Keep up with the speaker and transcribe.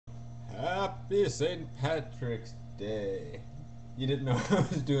Happy St. Patrick's Day. You didn't know I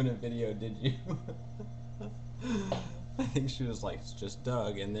was doing a video, did you? I think she was like, it's just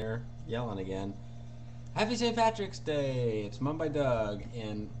Doug, and they're yelling again. Happy St. Patrick's Day! It's Mumbaidoug,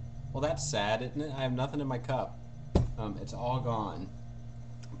 and well, that's sad, isn't it? I have nothing in my cup. It's all gone.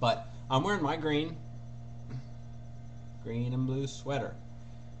 But I'm wearing my green and blue sweater.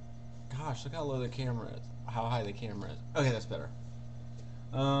 Gosh, look how low the camera is. How high the camera is. Okay, that's better.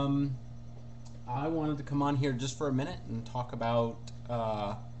 Um, I wanted to come on here just for a minute and talk about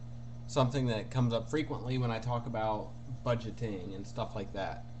something that comes up frequently when I talk about budgeting and stuff like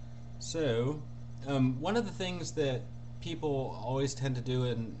that. So, one of the things that people always tend to do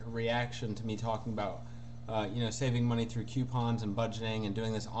in reaction to me talking about, saving money through coupons and budgeting and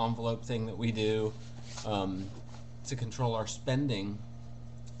doing this envelope thing that we do to control our spending,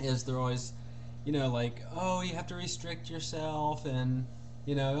 is they're always, like, oh, you have to restrict yourself and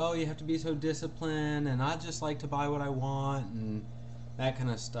oh, you have to be so disciplined, and I just like to buy what I want, and that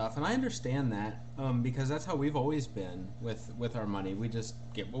kind of stuff. And I understand that because that's how we've always been with our money. We just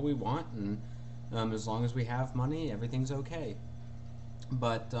get what we want, and as long as we have money, everything's okay.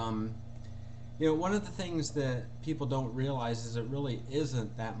 But one of the things that people don't realize is it really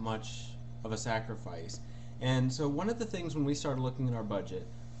isn't that much of a sacrifice. And so one of the things when we started looking at our budget,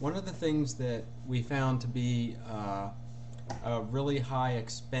 one of the things that we found to be a really high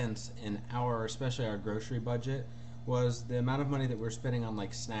expense in especially our grocery budget, was the amount of money that we're spending on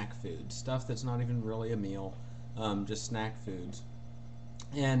like snack food, stuff that's not even really a meal, just snack foods.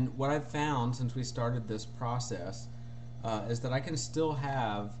 And what I've found since we started this process is that I can still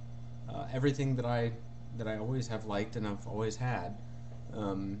have everything that I always have liked and I've always had.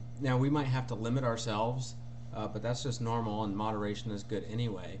 Now we might have to limit ourselves, but that's just normal, and moderation is good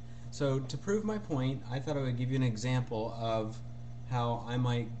anyway. So to prove my point, I thought I would give you an example of how I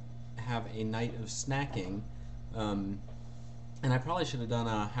might have a night of snacking. And I probably should have done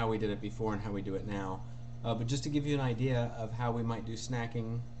how we did it before and how we do it now. But just to give you an idea of how we might do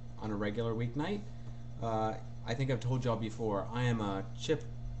snacking on a regular weeknight, I think I've told y'all before, I am a chip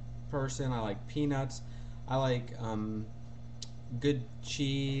person. I like peanuts. I like good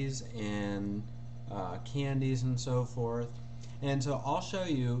cheese and candies and so forth. And so I'll show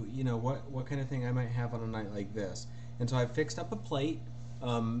you, what kind of thing I might have on a night like this. And so I've fixed up a plate,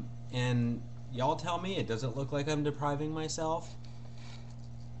 and y'all tell me, does it look like I'm depriving myself?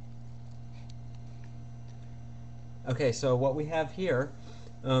 Okay, so what we have here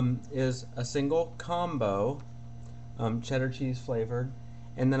is a single combo, cheddar cheese flavored.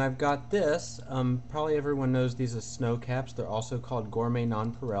 And then I've got this, probably everyone knows these as snow caps. They're also called gourmet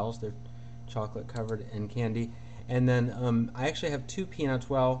nonpareils. They're chocolate covered in candy. And then I actually have two peanuts.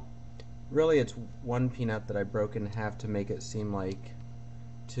 Well, really it's one peanut that I broke in half to make it seem like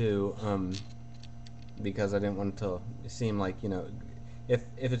two, because I didn't want it to seem like, if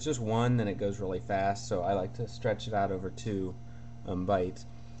it's just one, then it goes really fast, so I like to stretch it out over two bites.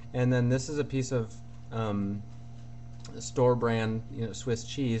 And then this is a piece of store brand, Swiss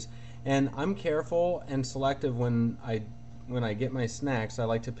cheese. And I'm careful and selective when I get my snacks. I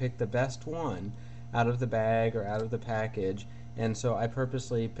like to pick the best one out of the bag or out of the package, and so I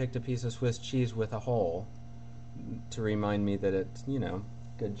purposely picked a piece of Swiss cheese with a hole to remind me that it's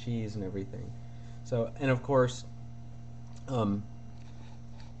good cheese and everything. So, and of course,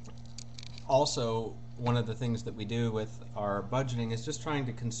 also one of the things that we do with our budgeting is just trying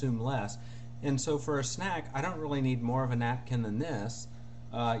to consume less. And so for a snack, I don't really need more of a napkin than this.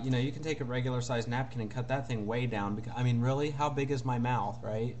 You can take a regular sized napkin and cut that thing way down, because I mean, really, how big is my mouth,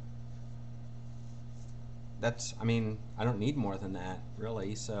 right? I don't need more than that,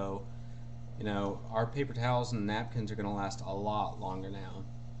 really. So, our paper towels and napkins are going to last a lot longer now.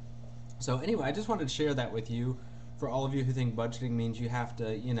 So anyway, I just wanted to share that with you. For all of you who think budgeting means you have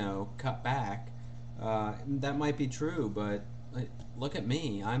to, cut back, that might be true, but look at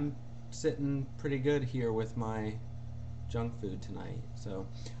me. I'm sitting pretty good here with my junk food tonight. So,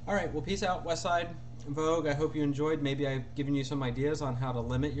 all right, well, peace out, Westside Vogue. I hope you enjoyed. Maybe I've given you some ideas on how to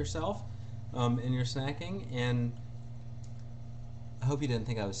limit yourself in your snacking, and I hope you didn't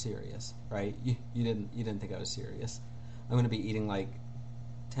think I was serious, right? You didn't think I was serious. I'm going to be eating like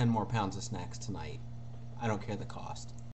 10 more pounds of snacks tonight. I don't care the cost.